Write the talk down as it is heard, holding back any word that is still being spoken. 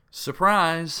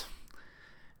Surprise!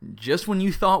 Just when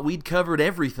you thought we'd covered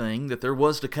everything that there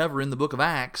was to cover in the book of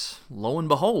Acts, lo and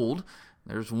behold,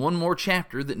 there's one more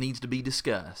chapter that needs to be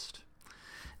discussed.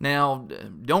 Now,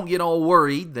 don't get all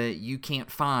worried that you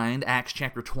can't find Acts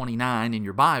chapter 29 in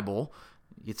your Bible.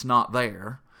 It's not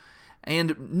there.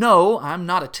 And no, I'm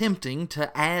not attempting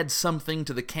to add something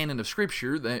to the canon of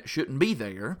Scripture that shouldn't be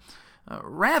there.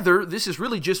 Rather, this is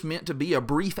really just meant to be a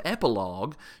brief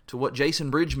epilogue to what Jason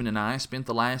Bridgman and I spent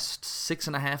the last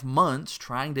 6.5 months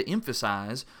trying to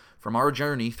emphasize from our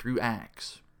journey through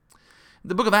Acts.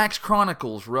 The book of Acts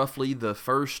chronicles roughly the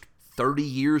first 30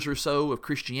 years or so of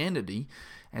Christianity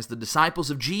as the disciples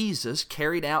of Jesus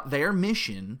carried out their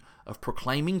mission of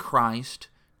proclaiming Christ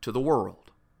to the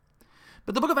world.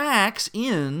 But the book of Acts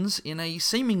ends in a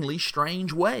seemingly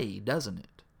strange way, doesn't it?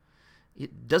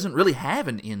 It doesn't really have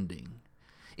an ending.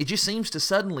 It just seems to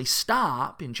suddenly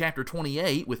stop in chapter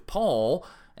 28 with Paul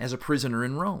as a prisoner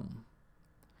in Rome.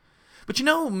 But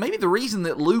maybe the reason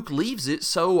that Luke leaves it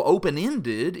so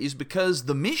open-ended is because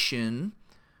the mission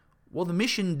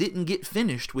didn't get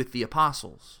finished with the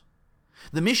apostles.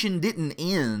 The mission didn't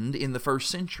end in the first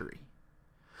century.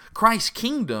 Christ's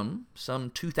kingdom,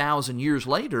 some 2,000 years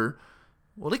later,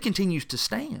 it continues to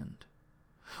stand.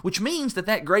 Which means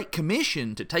that great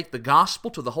commission to take the gospel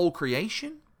to the whole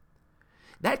creation,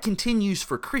 that continues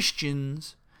for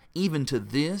Christians even to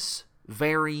this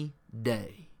very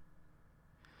day.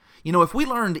 If we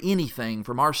learned anything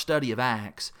from our study of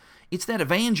Acts, it's that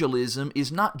evangelism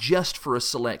is not just for a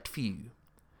select few.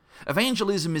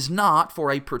 Evangelism is not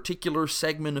for a particular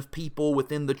segment of people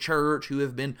within the church who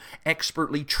have been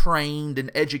expertly trained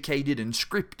and educated and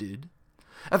scripted.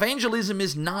 Evangelism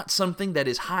is not something that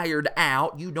is hired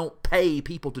out. You don't pay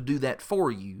people to do that for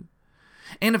you.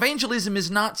 And evangelism is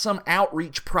not some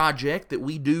outreach project that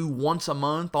we do once a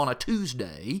month on a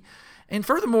Tuesday. And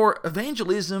furthermore,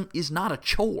 evangelism is not a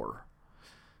chore.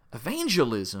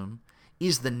 Evangelism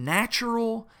is the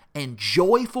natural and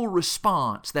joyful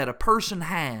response that a person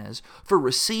has for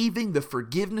receiving the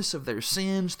forgiveness of their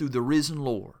sins through the risen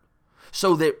Lord.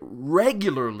 So that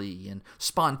regularly and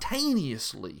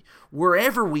spontaneously,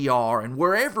 wherever we are and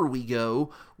wherever we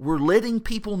go, we're letting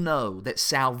people know that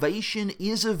salvation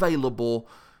is available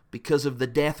because of the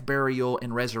death, burial,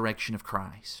 and resurrection of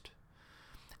Christ.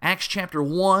 Acts chapter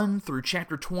 1 through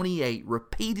chapter 28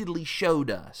 repeatedly showed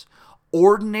us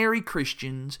ordinary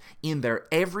Christians in their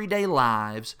everyday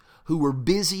lives who were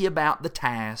busy about the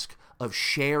task of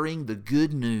sharing the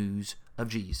good news of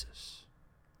Jesus.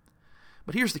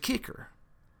 But here's the kicker.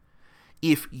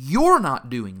 If you're not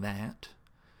doing that,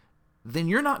 then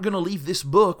you're not going to leave this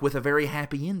book with a very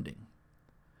happy ending.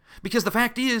 Because the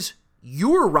fact is,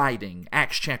 you're writing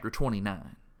Acts chapter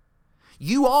 29.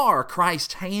 You are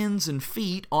Christ's hands and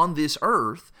feet on this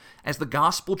earth as the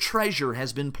gospel treasure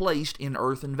has been placed in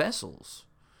earthen vessels.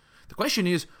 The question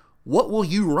is, what will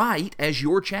you write as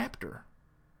your chapter?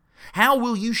 How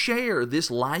will you share this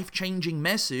life-changing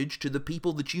message to the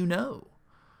people that you know?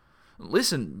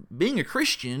 Listen, being a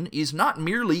Christian is not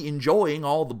merely enjoying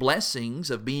all the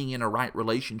blessings of being in a right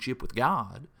relationship with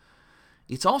God.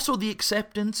 It's also the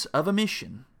acceptance of a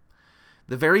mission,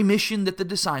 the very mission that the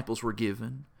disciples were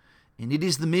given, and it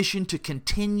is the mission to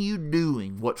continue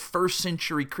doing what first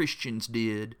century Christians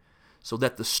did so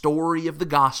that the story of the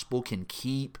gospel can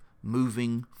keep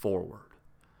moving forward.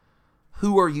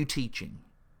 Who are you teaching?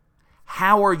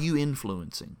 How are you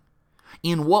influencing?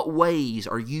 In what ways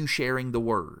are you sharing the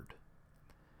word?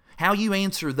 How you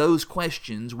answer those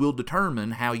questions will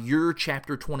determine how your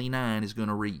chapter 29 is going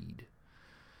to read.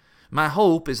 My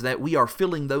hope is that we are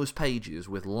filling those pages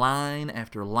with line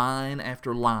after line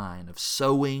after line of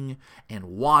sowing and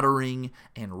watering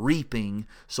and reaping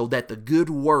so that the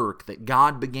good work that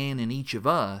God began in each of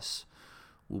us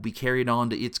will be carried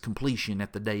on to its completion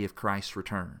at the day of Christ's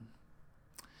return.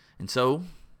 And so,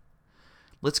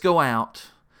 let's go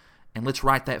out and let's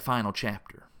write that final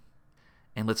chapter,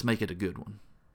 and let's make it a good one.